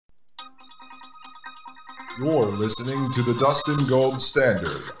You're listening to the Dustin Gold Standard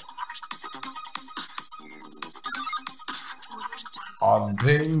on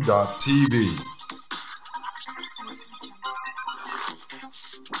Pain.tv.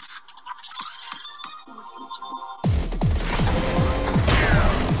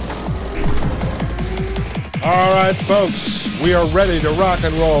 All right, folks, we are ready to rock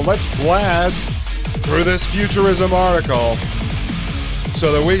and roll. Let's blast through this futurism article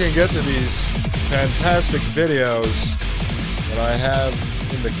so that we can get to these fantastic videos that I have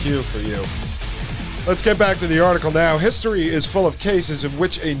in the queue for you. Let's get back to the article now. History is full of cases in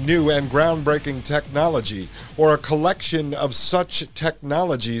which a new and groundbreaking technology or a collection of such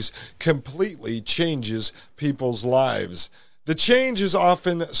technologies completely changes people's lives. The change is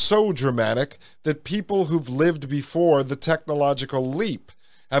often so dramatic that people who've lived before the technological leap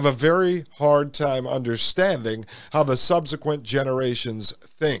have a very hard time understanding how the subsequent generations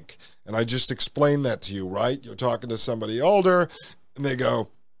think. And I just explained that to you, right? You're talking to somebody older, and they go,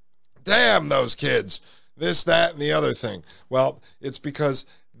 damn those kids, this, that, and the other thing. Well, it's because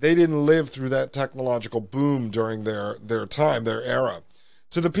they didn't live through that technological boom during their time, their era.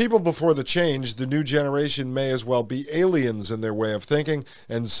 To the people before the change, the new generation may as well be aliens in their way of thinking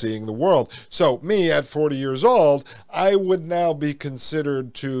and seeing the world. So me, at 40 years old, I would now be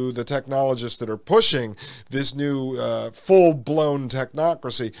considered to the technologists that are pushing this new full-blown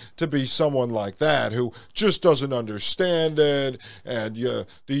technocracy to be someone like that who just doesn't understand it, and the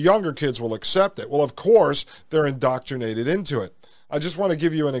younger kids will accept it. Well, of course, they're indoctrinated into it. I just want to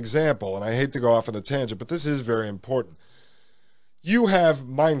give you an example, and I hate to go off on a tangent, but this is very important. You have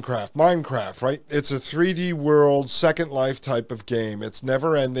Minecraft, right? It's a 3D world, Second Life type of game. It's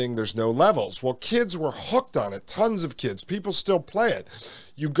never ending. There's no levels. Well, kids were hooked on it. Tons of kids. People still play it.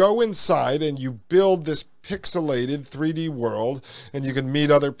 You go inside and you build this pixelated 3D world, and you can meet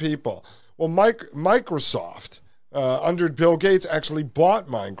other people. Well, Microsoft, under Bill Gates, actually bought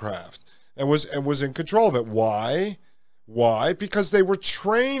Minecraft and was in control of it. Why? Why? Because they were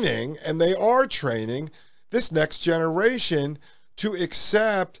training, and they are training, this next generation to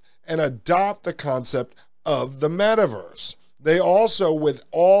accept and adopt the concept of the metaverse. They also, with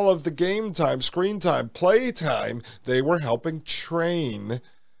all of the game time, screen time, play time, they were helping train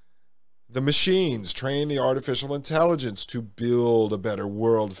the machines, train the artificial intelligence to build a better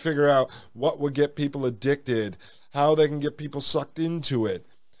world, figure out what would get people addicted, how they can get people sucked into it.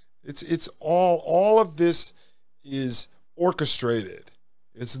 It's all of this is orchestrated.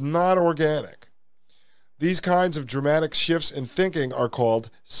 It's not organic. These kinds of dramatic shifts in thinking are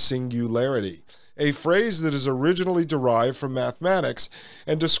called singularity, a phrase that is originally derived from mathematics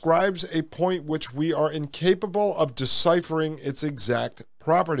and describes a point which we are incapable of deciphering its exact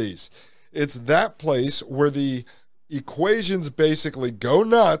properties. It's that place where the equations basically go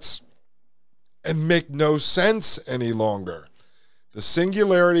nuts and make no sense any longer. The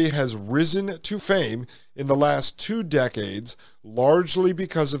singularity has risen to fame in the last 2 decades, largely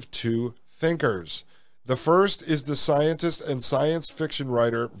because of 2 thinkers. The first is the scientist and science fiction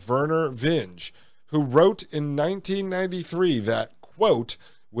writer Vernor Vinge, who wrote in 1993 that, quote,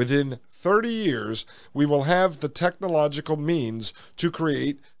 within 30 years, we will have the technological means to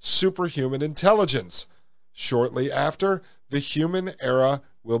create superhuman intelligence. Shortly after, the human era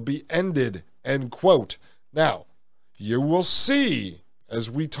will be ended, end quote. Now, you will see, as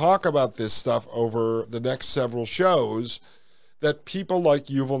we talk about this stuff over the next several shows, that people like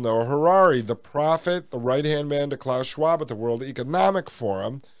Yuval Noah Harari, the prophet, the right-hand man to Klaus Schwab at the World Economic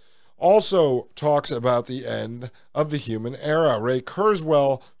Forum, also talks about the end of the human era. Ray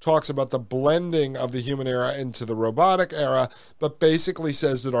Kurzweil talks about the blending of the human era into the robotic era, but basically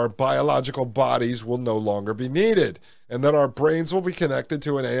says that our biological bodies will no longer be needed, and that our brains will be connected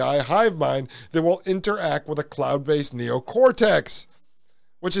to an AI hive mind that will interact with a cloud-based neocortex,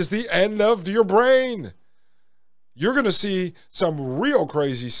 which is the end of your brain. You're going to see some real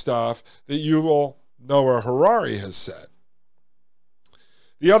crazy stuff that Yuval Noah Harari has said.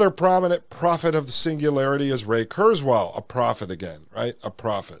 The other prominent prophet of the singularity is Ray Kurzweil, a prophet again, right? A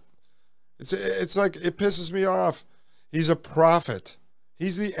prophet. It's like, it pisses me off. He's a prophet.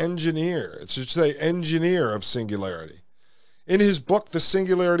 He's the engineer. It should say engineer of singularity. In his book, The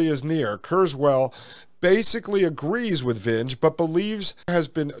Singularity is Near, Kurzweil basically agrees with Vinge, but believes has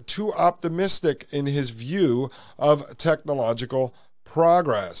been too optimistic in his view of technological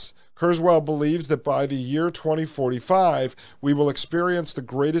progress. Kurzweil believes that by the year 2045, we will experience the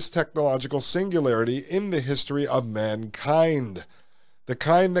greatest technological singularity in the history of mankind. The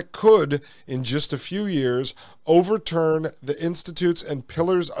kind that could, in just a few years, overturn the institutes and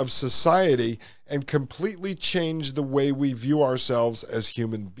pillars of society and completely change the way we view ourselves as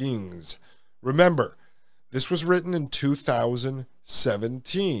human beings. Remember, This was written in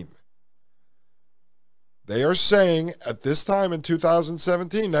 2017. They are saying at this time in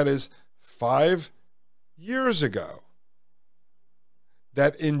 2017, that is 5 years ago,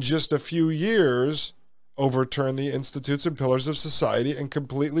 that in just a few years overturn the institutes and pillars of society and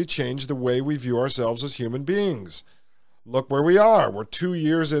completely change the way we view ourselves as human beings. Look where we are. We're 2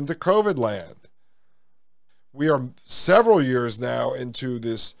 years into COVID land. We are several years now into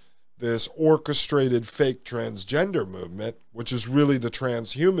this orchestrated fake transgender movement, which is really the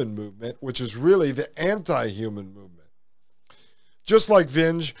transhuman movement, which is really the anti-human movement. Just like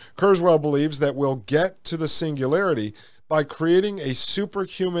Vinge, Kurzweil believes that we'll get to the singularity by creating a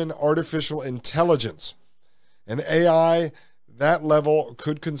superhuman artificial intelligence. An AI that level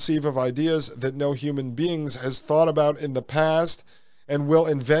could conceive of ideas that no human beings has thought about in the past and will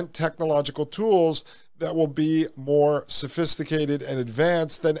invent technological tools that will be more sophisticated and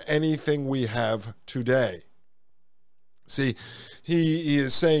advanced than anything we have today. See, he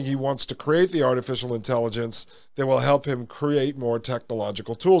is saying he wants to create the artificial intelligence that will help him create more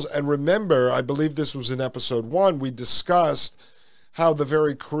technological tools. And remember, I believe this was in episode 1, we discussed how the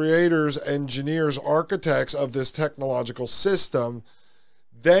very creators, engineers, architects of this technological system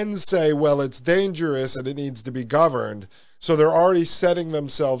then say, well, it's dangerous and it needs to be governed. So they're already setting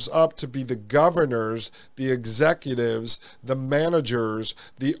themselves up to be the governors, the executives, the managers,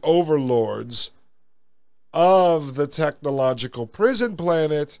 the overlords of the technological prison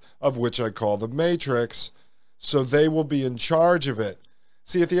planet, of which I call the Matrix. So they will be in charge of it.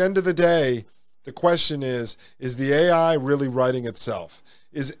 See, at the end of the day, the question is the AI really writing itself?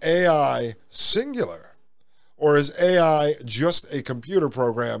 Is AI singular? Or is AI just a computer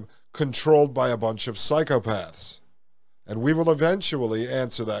program controlled by a bunch of psychopaths? And we will eventually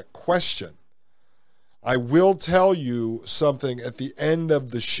answer that question. I will tell you something at the end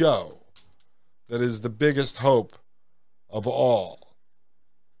of the show that is the biggest hope of all.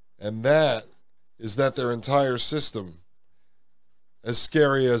 And that is that their entire system, as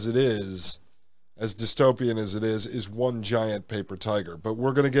scary as it is, as dystopian as it is one giant paper tiger. But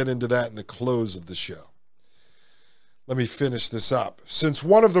we're going to get into that in the close of the show. Let me finish this up. Since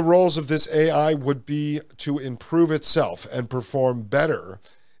one of the roles of this AI would be to improve itself and perform better,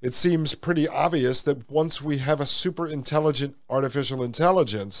 it seems pretty obvious that once we have a super intelligent artificial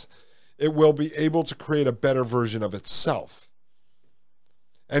intelligence, it will be able to create a better version of itself.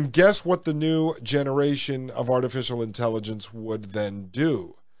 And guess what the new generation of artificial intelligence would then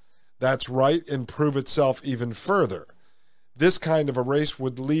do? That's right, improve itself even further. This kind of a race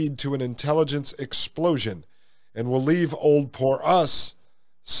would lead to an intelligence explosion and will leave old poor us,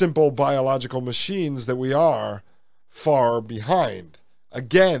 simple biological machines that we are, far behind.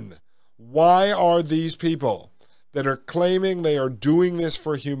 Again, why are these people that are claiming they are doing this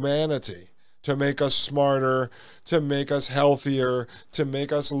for humanity, to make us smarter, to make us healthier, to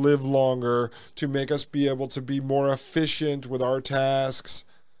make us live longer, to make us be able to be more efficient with our tasks,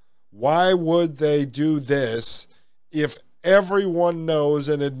 why would they do this if everyone knows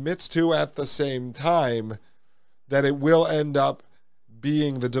and admits to at the same time that it will end up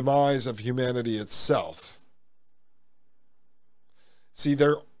being the demise of humanity itself? See,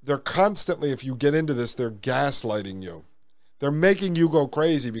 they're constantly, if you get into this, they're gaslighting you. They're making you go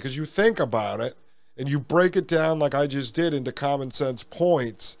crazy because you think about it and you break it down like I just did into common sense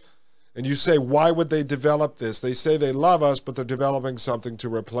points. And you say, why would they develop this? They say they love us, but they're developing something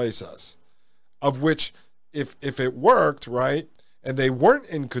to replace us. Of which, if it worked, right, and they weren't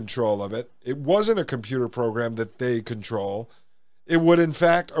in control of it, it wasn't a computer program that they control, it would in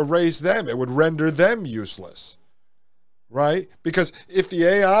fact erase them. It would render them useless, right? Because if the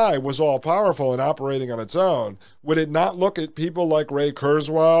AI was all powerful and operating on its own, would it not look at people like Ray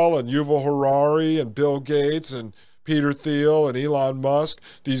Kurzweil and Yuval Harari and Bill Gates and Peter Thiel and Elon Musk,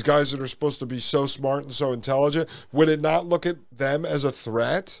 these guys that are supposed to be so smart and so intelligent, would it not look at them as a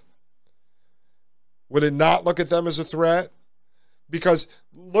threat? Would it not look at them as a threat? Because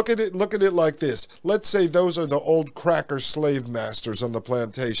look at it like this. Let's say those are the old cracker slave masters on the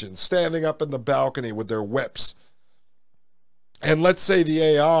plantation, standing up in the balcony with their whips. And let's say the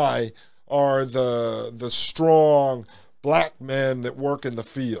AI are the strong black men that work in the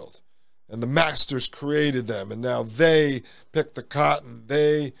field. And the masters created them, and now they pick the cotton.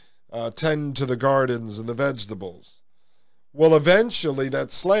 They tend to the gardens and the vegetables. Well, eventually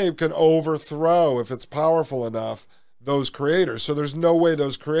that slave can overthrow, if it's powerful enough, those creators. So there's no way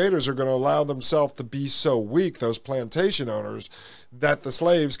those creators are going to allow themselves to be so weak, those plantation owners, that the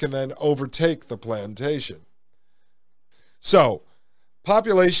slaves can then overtake the plantation. So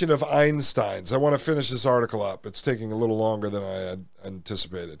Population of Einsteins. I want to finish this article up. It's taking a little longer than I had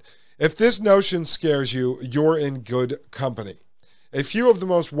anticipated. If this notion scares you, you're in good company. A few of the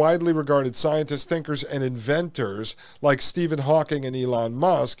most widely regarded scientists, thinkers, and inventors, like Stephen Hawking and Elon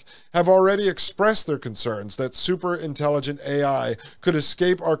Musk, have already expressed their concerns that super intelligent AI could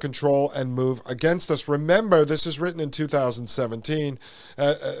escape our control and move against us. Remember, this is written in 2017.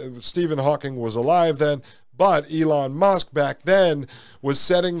 Stephen Hawking was alive then, but Elon Musk back then was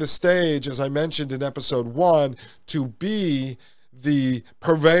setting the stage, as I mentioned in episode 1, to be the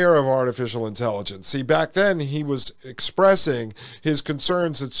purveyor of artificial intelligence. See, back then he was expressing his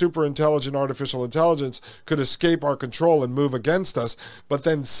concerns that super intelligent artificial intelligence could escape our control and move against us. But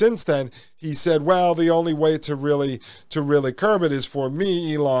then since then, he said, well, the only way to really curb it is for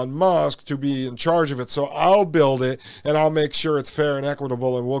me, Elon Musk, to be in charge of it. So I'll build it and I'll make sure it's fair and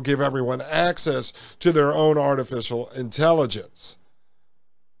equitable, and we'll give everyone access to their own artificial intelligence.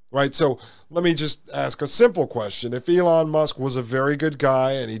 Right, so let me just ask a simple question. If Elon Musk was a very good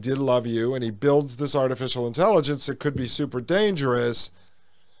guy and he did love you and he builds this artificial intelligence that could be super dangerous,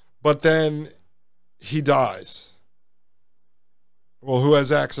 but then he dies, well, who has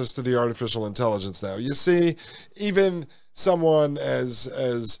access to the artificial intelligence now? You see, even someone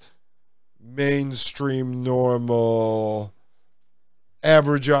as mainstream, normal,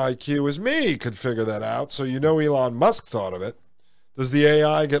 average IQ as me could figure that out. So you know Elon Musk thought of it. Does the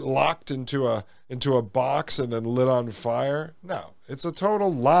AI get locked into a box and then lit on fire? No, it's a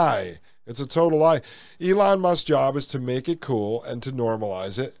total lie. It's a total lie. Elon Musk's job is to make it cool and to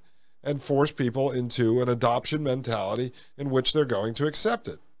normalize it and force people into an adoption mentality in which they're going to accept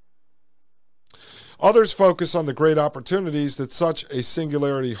it. Others focus on the great opportunities that such a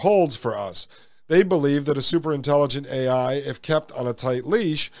singularity holds for us. They believe that a superintelligent AI, if kept on a tight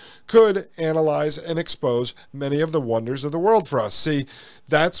leash, could analyze and expose many of the wonders of the world for us. See,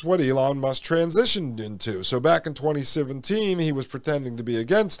 that's what Elon Musk transitioned into. So back in 2017, he was pretending to be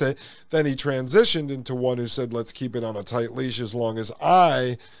against it. Then he transitioned into one who said, let's keep it on a tight leash as long as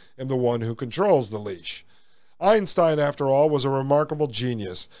I am the one who controls the leash. Einstein, after all, was a remarkable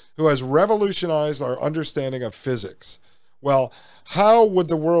genius who has revolutionized our understanding of physics. Well, how would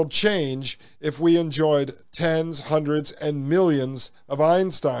the world change if we enjoyed tens, hundreds, and millions of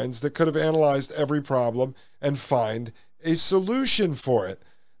Einsteins that could have analyzed every problem and find a solution for it?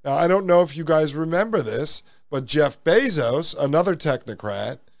 Now, I don't know if you guys remember this, but Jeff Bezos, another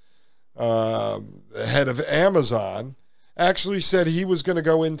technocrat, head of Amazon, actually said he was going to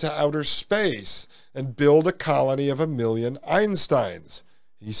go into outer space and build a colony of 1 million Einsteins.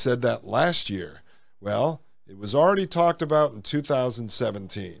 He said that last year. Well, it was already talked about in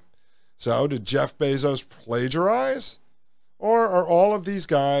 2017. So did Jeff Bezos plagiarize? Or are all of these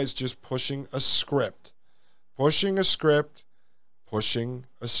guys just pushing a script? Pushing a script, pushing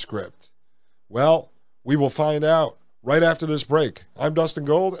a script. Well, we will find out right after this break. I'm Dustin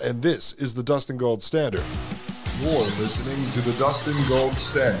Gold, and this is the Dustin Gold Standard. You're listening to the Dustin Gold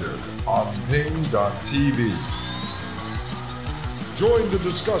Standard on Pain.tv. Join the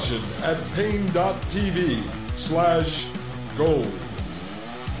discussion at pain.tv/gold.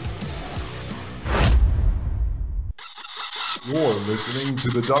 You're listening to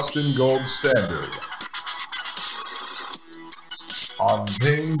the Dustin Gold Standard on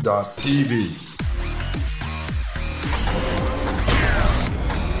Pain.tv.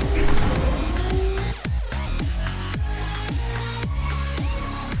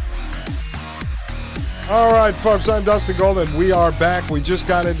 All right, folks, I'm Dustin Gold, and we are back. We just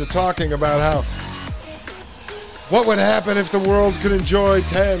got into talking about what would happen if the world could enjoy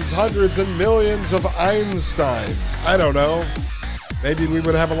tens, hundreds, and millions of Einsteins. I don't know. Maybe we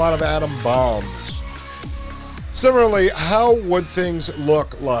would have a lot of atom bombs. Similarly, how would things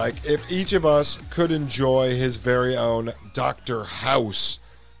look like if each of us could enjoy his very own Dr. House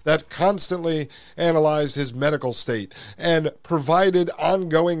that constantly analyzed his medical state and provided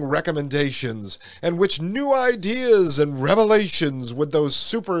ongoing recommendations? And which new ideas and revelations would those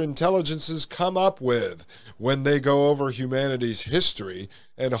super intelligences come up with when they go over humanity's history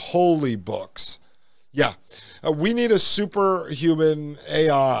and holy books? Yeah, we need a superhuman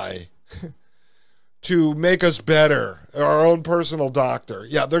AI to make us better, our own personal doctor.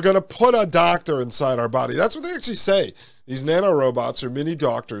 Yeah, they're going to put a doctor inside our body. That's what they actually say. These nanorobots are mini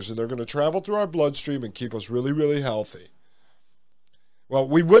doctors, and they're going to travel through our bloodstream and keep us really, really healthy. Well,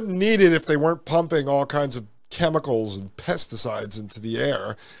 we wouldn't need it if they weren't pumping all kinds of chemicals and pesticides into the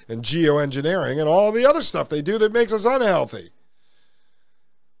air and geoengineering and all the other stuff they do that makes us unhealthy.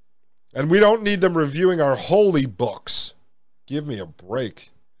 And we don't need them reviewing our holy books. Give me a break.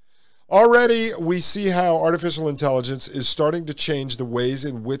 Already, we see how artificial intelligence is starting to change the ways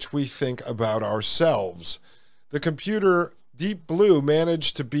in which we think about ourselves. The computer Deep Blue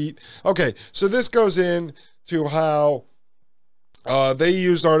managed to beat... Okay, so this goes into how they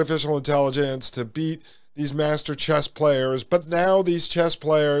used artificial intelligence to beat these master chess players, but now these chess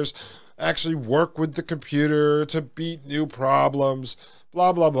players actually work with the computer to beat new problems,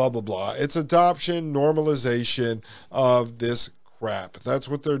 blah, blah, blah, blah, blah. It's adoption, normalization of this crap. That's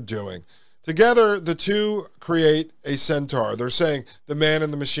what they're doing. Together, the two create a centaur. They're saying the man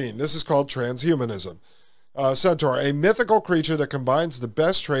and the machine. This is called transhumanism. Centaur, a mythical creature that combines the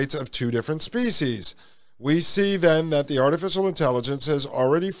best traits of two different species. We see then that the artificial intelligence has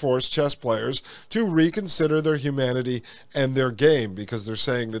already forced chess players to reconsider their humanity and their game, because they're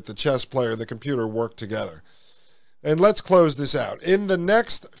saying that the chess player and the computer work together. And let's close this out. In the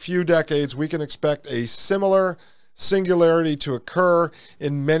next few decades, we can expect a similar singularity to occur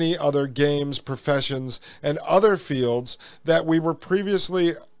in many other games, professions, and other fields that we were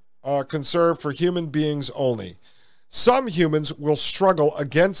previously conserved for human beings only. Some humans will struggle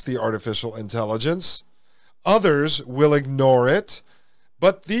against the artificial intelligence. Others will ignore it.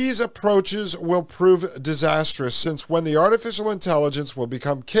 But these approaches will prove disastrous, since when the artificial intelligence will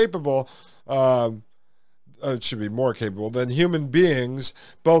become capable, it should be more capable than human beings,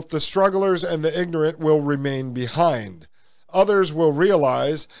 both the strugglers and the ignorant will remain behind. Others will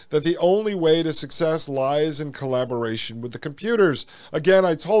realize that the only way to success lies in collaboration with the computers. Again,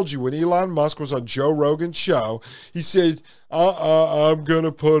 I told you, when Elon Musk was on Joe Rogan's show, he said, I'm going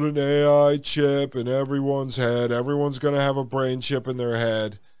to put an AI chip in everyone's head. Everyone's going to have a brain chip in their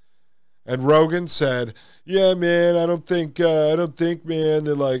head. And Rogan said, yeah, man, I don't think, man,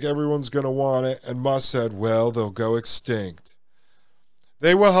 that like everyone's going to want it. And Musk said, well, they'll go extinct.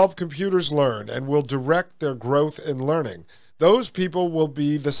 They will help computers learn and will direct their growth in learning. Those people will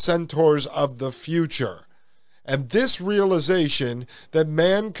be the centaurs of the future. And this realization that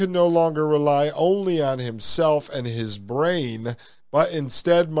man can no longer rely only on himself and his brain, but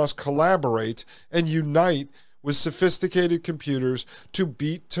instead must collaborate and unite with sophisticated computers to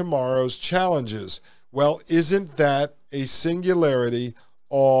beat tomorrow's challenges. Well, isn't that a singularity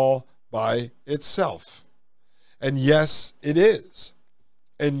all by itself? And yes, it is.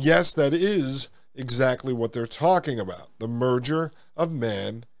 And yes, that is exactly what they're talking about, the merger of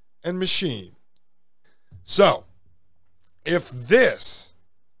man and machine. So, if this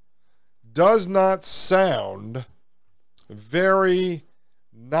does not sound very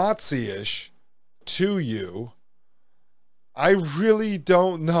Nazi-ish to you, I really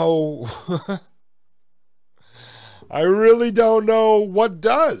don't know. I really don't know what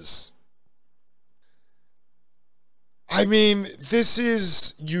does. I mean, this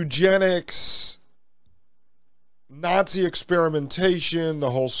is eugenics, Nazi experimentation,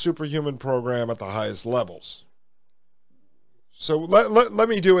 the whole superhuman program at the highest levels. So let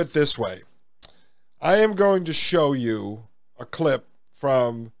me do it this way. I am going to show you a clip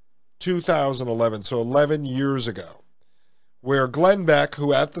from 2011, so 11 years ago, where Glenn Beck,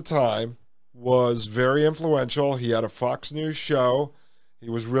 who at the time was very influential, he had a Fox News show, he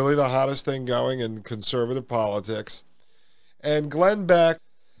was really the hottest thing going in conservative politics, and Glenn Beck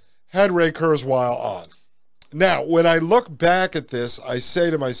had Ray Kurzweil on. Now, when I look back at this, I say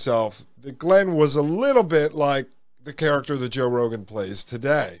to myself that Glenn was a little bit like the character that Joe Rogan plays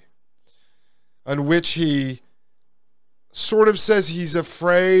today, on which he sort of says he's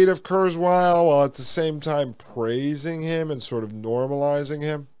afraid of Kurzweil while at the same time praising him and sort of normalizing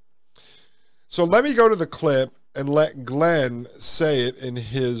him. So let me go to the clip and let Glenn say it in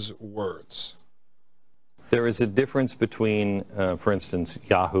his words. There is a difference between, for instance,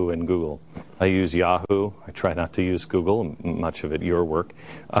 Yahoo and Google. I use Yahoo. I try not to use Google, much of it your work,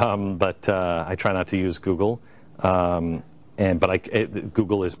 but I try not to use Google.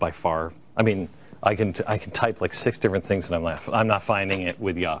 Google is by far, I mean, I can type like 6 different things and I'm not finding it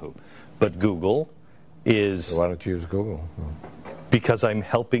with Yahoo. But Google is... So why don't you use Google? Because I'm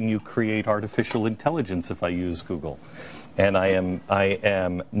helping you create artificial intelligence if I use Google. And I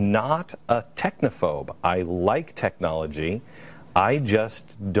am not a technophobe. I like technology. I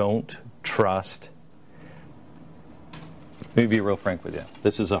just don't trust. Let me be real frank with you.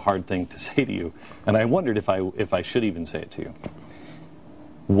 This is a hard thing to say to you, and I wondered if I should even say it to you.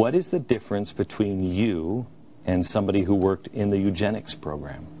 What is the difference between you and somebody who worked in the eugenics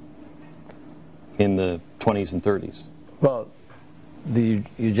program in the 20s and 30s? Well, the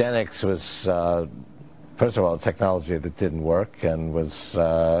eugenics was, first of all, technology that didn't work and was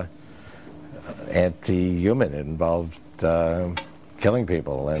anti-human. It involved killing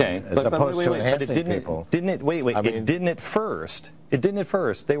people, and as opposed to enhancing people. Didn't it first? It didn't at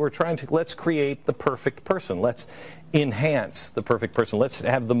first. They were trying to, let's create the perfect person. Let's enhance the perfect person. Let's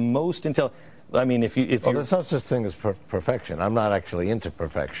have the most intelligent. I mean, if there's no such thing as perfection. I'm not actually into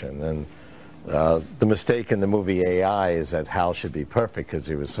perfection, and the mistake in the movie AI is that Hal should be perfect because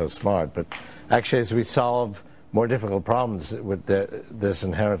he was so smart. But actually, as we solve more difficult problems, there's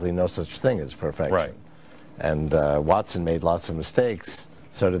inherently no such thing as perfection. Right. And Watson made lots of mistakes.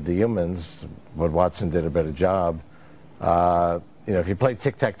 So did the humans, but Watson did a better job. If you play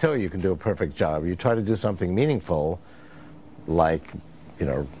tic-tac-toe, you can do a perfect job. You try to do something meaningful, like,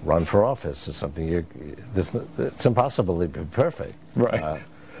 run for office or something. It's impossible to be perfect. Right.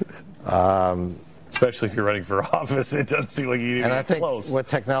 Especially if you're running for office, it doesn't seem like you even get close. And I think what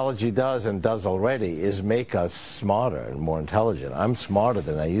technology does, and does already, is make us smarter and more intelligent. I'm smarter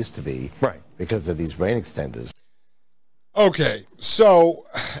than I used to be, right, because of these brain extenders. Okay, so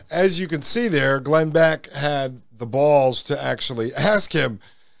as you can see there, Glenn Beck had the balls to actually ask him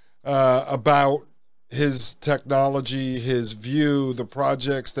about his technology, his view, the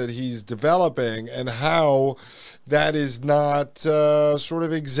projects that he's developing, and how that is not sort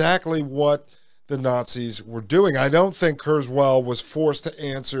of exactly what the Nazis were doing. I don't think Kurzweil was forced to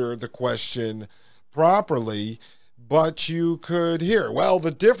answer the question properly, but you could hear, well,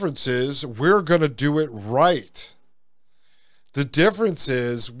 the difference is we're going to do it right. The difference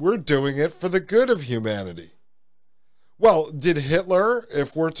is we're doing it for the good of humanity. Well, did Hitler,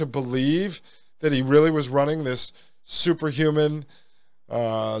 if we're to believe that he really was running this superhuman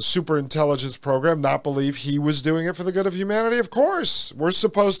superintelligence program, not believe he was doing it for the good of humanity? Of course. We're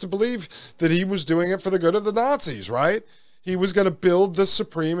supposed to believe that he was doing it for the good of the Nazis, right? He was going to build the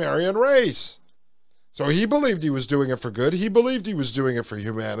supreme Aryan race. So he believed he was doing it for good. He believed he was doing it for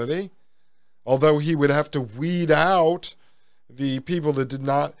humanity, although he would have to weed out the people that did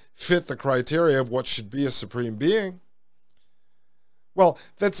not fit the criteria of what should be a supreme being. Well,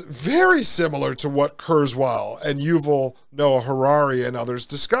 that's very similar to what Kurzweil and Yuval Noah Harari and others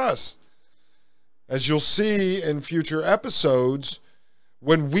discuss. As you'll see in future episodes,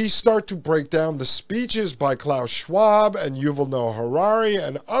 when we start to break down the speeches by Klaus Schwab and Yuval Noah Harari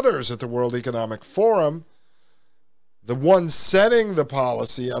and others at the World Economic Forum, the ones setting the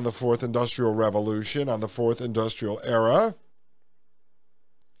policy on the Fourth Industrial Revolution, on the Fourth Industrial Era,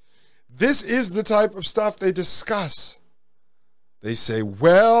 this is the type of stuff they discuss. They say,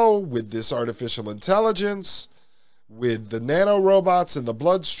 well, with this artificial intelligence, with the nanorobots in the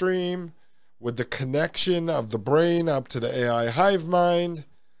bloodstream, with the connection of the brain up to the AI hive mind,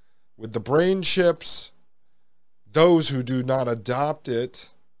 with the brain chips, those who do not adopt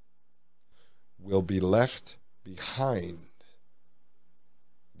it will be left behind.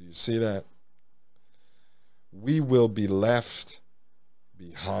 Do you see that? We will be left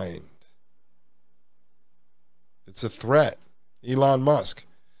behind. It's a threat. Elon Musk,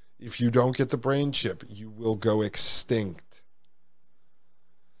 if you don't get the brain chip, you will go extinct.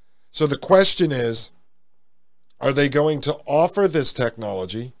 So the question is, are they going to offer this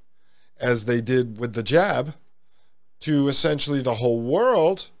technology, as they did with the jab, to essentially the whole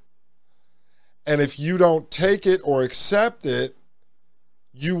world? And if you don't take it or accept it,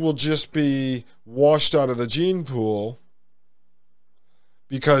 you will just be washed out of the gene pool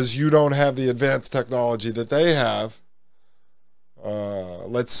because you don't have the advanced technology that they have.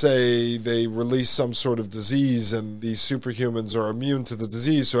 Let's say they release some sort of disease and these superhumans are immune to the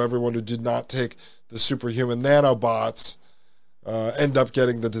disease, so everyone who did not take the superhuman nanobots end up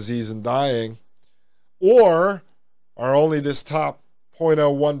getting the disease and dying. Or are only this top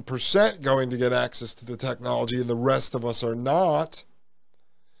 0.01% going to get access to the technology and the rest of us are not?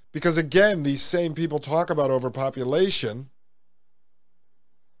 Because again, these same people talk about overpopulation.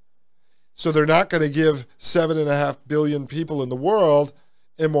 So they're not going to give 7.5 billion people in the world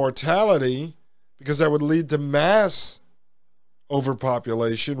immortality, because that would lead to mass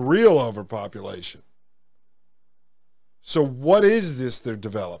overpopulation, real overpopulation. So what is this they're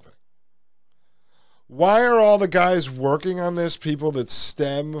developing? Why are all the guys working on this people that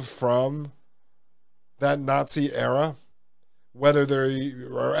stem from that Nazi era? Whether they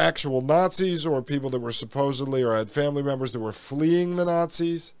are actual Nazis or people that were supposedly or had family members that were fleeing the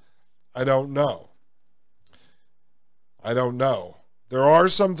Nazis, I don't know. There are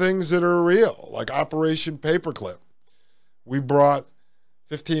some things that are real, like Operation Paperclip. We brought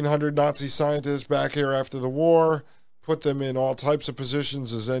 1,500 Nazi scientists back here after the war, put them in all types of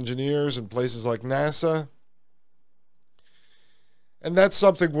positions as engineers in places like NASA. And that's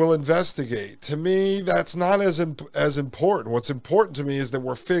something we'll investigate. To me, that's not as important. What's important to me is that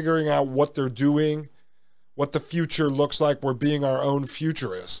we're figuring out what they're doing, what the future looks like. We're being our own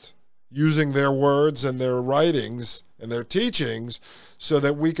futurist, using their words and their writings and their teachings so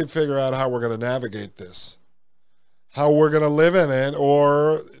that we can figure out how we're going to navigate this, how we're going to live in it,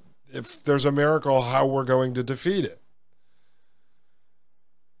 or if there's a miracle, how we're going to defeat it.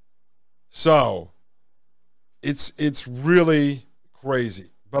 So it's really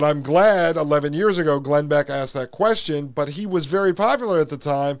crazy. But I'm glad 11 years ago Glenn Beck asked that question, but he was very popular at the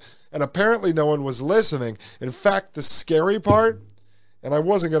time, and apparently no one was listening. In fact, the scary part, and I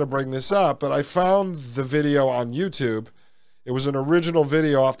wasn't going to bring this up, but I found the video on YouTube. It was an original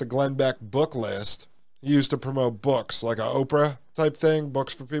video off the Glenn Beck book list. He used to promote books, like an Oprah type thing,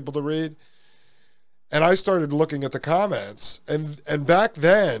 books for people to read. And I started looking at the comments, and back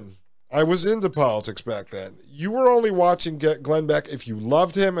then, I was into politics back then. You were only watching Glenn Beck if you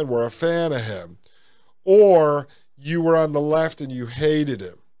loved him and were a fan of him, or you were on the left and you hated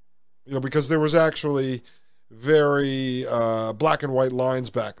him. You know, because there was actually very black and white lines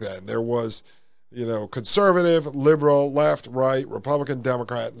back then. There was, you know, conservative, liberal, left, right, Republican,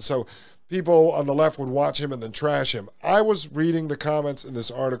 Democrat. And so people on the left would watch him and then trash him. I was reading the comments in this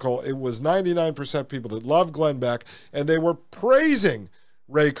article. It was 99% people that loved Glenn Beck, and they were praising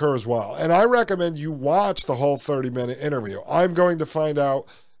Ray Kurzweil. And I recommend you watch the whole 30-minute interview. I'm going to find out,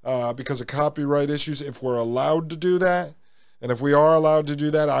 because of copyright issues, if we're allowed to do that. And if we are allowed to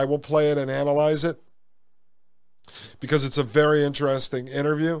do that, I will play it and analyze it, because it's a very interesting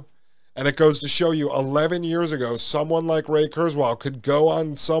interview. And it goes to show you 11 years ago, someone like Ray Kurzweil could go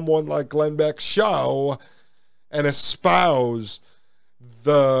on someone like Glenn Beck's show and espouse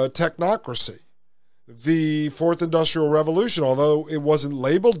the technocracy, the Fourth Industrial Revolution, although it wasn't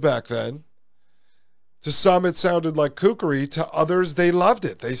labeled back then. To some, it sounded like kookery. To others, they loved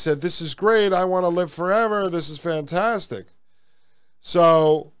it. They said, this is great. I want to live forever. This is fantastic.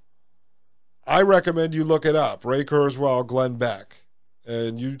 So I recommend you look it up, Ray Kurzweil, Glenn Beck,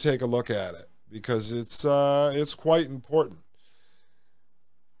 and you take a look at it, because it's quite important.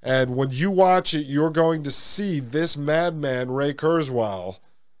 And when you watch it, you're going to see this madman, Ray Kurzweil,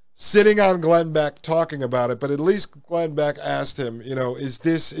 sitting on Glenn Beck talking about it. But at least Glenn Beck asked him, you know,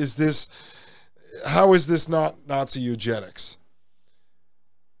 how is this not Nazi eugenics?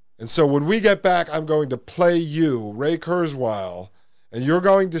 And so when we get back, I'm going to play you Ray Kurzweil, and you're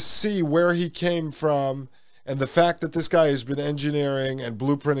going to see where he came from, and the fact that this guy has been engineering and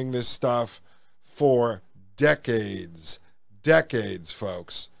blueprinting this stuff for decades,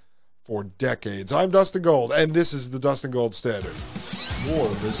 folks, for decades. I'm Dustin Gold, and this is the Dustin Gold Standard. You're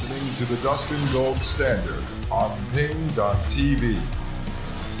listening to the Dustin Gold Standard on Pain.tv.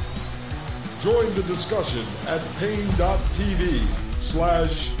 Join the discussion at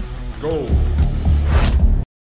Pain.tv/gold.